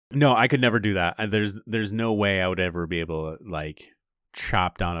 No, I could never do that. There's no way I would ever be able to like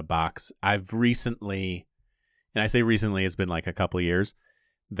chop down a box. I've recently, and I say recently, it's been like a couple of years,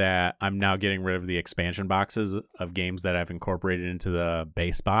 that I'm now getting rid of the expansion boxes of games that I've incorporated into the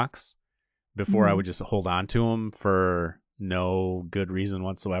base box. Before I would just hold on to them for no good reason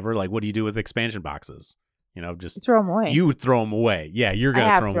whatsoever. Like, what do you do with expansion boxes? You know, just throw them away. You would throw them away. Yeah, you're going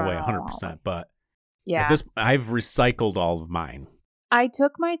to throw them away 100%. But yeah, I've recycled all of mine. I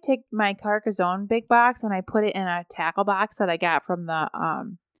took my Carcassonne big box and I put it in a tackle box that I got from the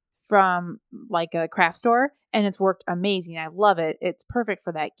from like a craft store, and it's worked amazing. I love it. It's perfect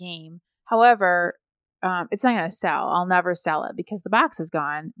for that game. However, it's not going to sell. I'll never sell it because the box is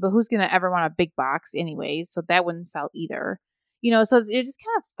gone. But who's going to ever want a big box anyways? So that wouldn't sell either. You know, so you're just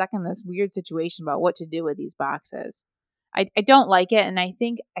kind of stuck in this weird situation about what to do with these boxes. I don't like it, and I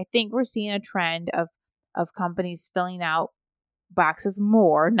think we're seeing a trend of companies filling out boxes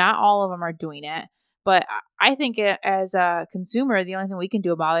more. Not all of them are doing it, but I think as a consumer, the only thing we can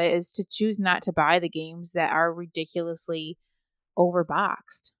do about it is to choose not to buy the games that are ridiculously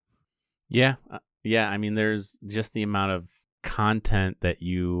overboxed. Yeah. Yeah. I mean, there's just the amount of content that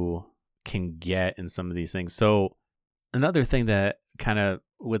you can get in some of these things. So another thing that kind of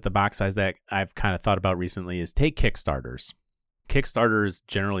with the box size that I've kind of thought about recently is take Kickstarters. Kickstarters,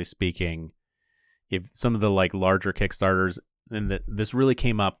 generally speaking, if some of the like larger Kickstarters, and this really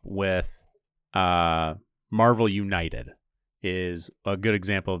came up with Marvel United is a good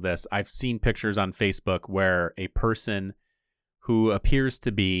example of this. I've seen pictures on Facebook where a person who appears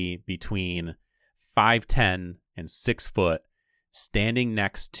to be between 5'10" and 6 foot standing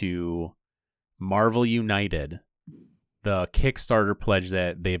next to Marvel United, the Kickstarter pledge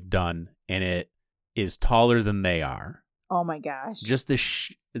that they've done, and it is taller than they are. Oh my gosh. Just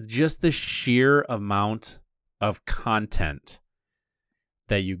the sheer amount of content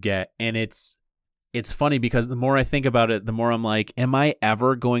that you get. And it's funny because the more I think about it, the more I'm like, am I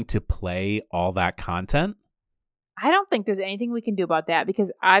ever going to play all that content? I don't think there's anything we can do about that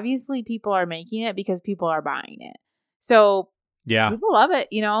because obviously people are making it because people are buying it. So yeah, people love it,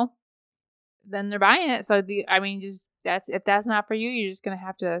 then they're buying it. So if that's not for you, you're just going to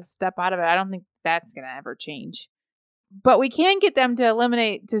have to step out of it. I don't think that's going to ever change. But we can get them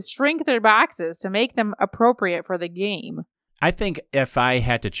to shrink their boxes to make them appropriate for the game. I think if I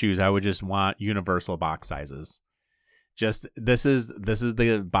had to choose, I would just want universal box sizes. Just this is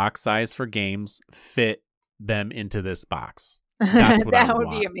the box size for games. Fit them into this box. That's what that I would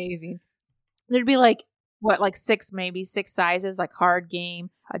be amazing. There'd be like six sizes, like card game,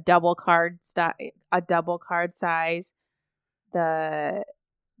 a double card size, the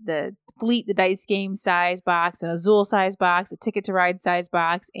Fleet the dice game size box, an Azul size box, a Ticket to Ride size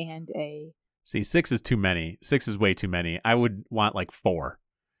box, and a... See, 6 is too many. 6 is way too many. I would want like 4.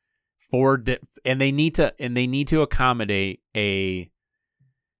 And they need to accommodate a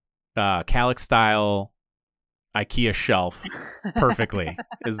Calyx style IKEA shelf perfectly.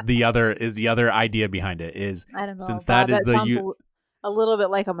 is the other idea behind it. Is I don't know. Since Bob, that is a little bit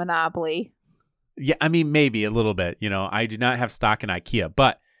like a Monopoly. Yeah, I mean maybe a little bit. I do not have stock in IKEA,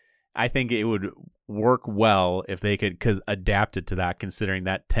 but I think it would work well if they could adapt it to that, considering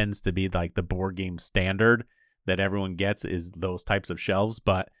that tends to be like the board game standard that everyone gets is those types of shelves.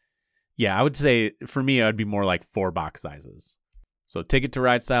 But yeah, I would say for me, it would be more like 4 box sizes. So Ticket to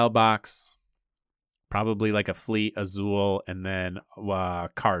Ride style box, probably like a Fleet, Azul, and then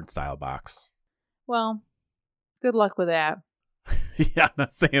card style box. Well, good luck with that. Yeah, I'm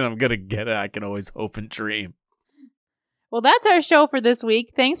not saying I'm going to get it. I can always hope and dream. Well, that's our show for this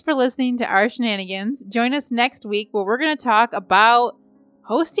week. Thanks for listening to our shenanigans. Join us next week where we're going to talk about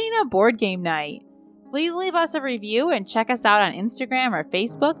hosting a board game night. Please leave us a review and check us out on Instagram or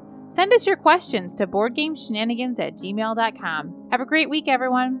Facebook. Send us your questions to boardgameshenanigans@gmail.com. Have a great week,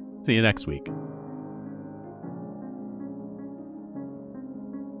 everyone. See you next week.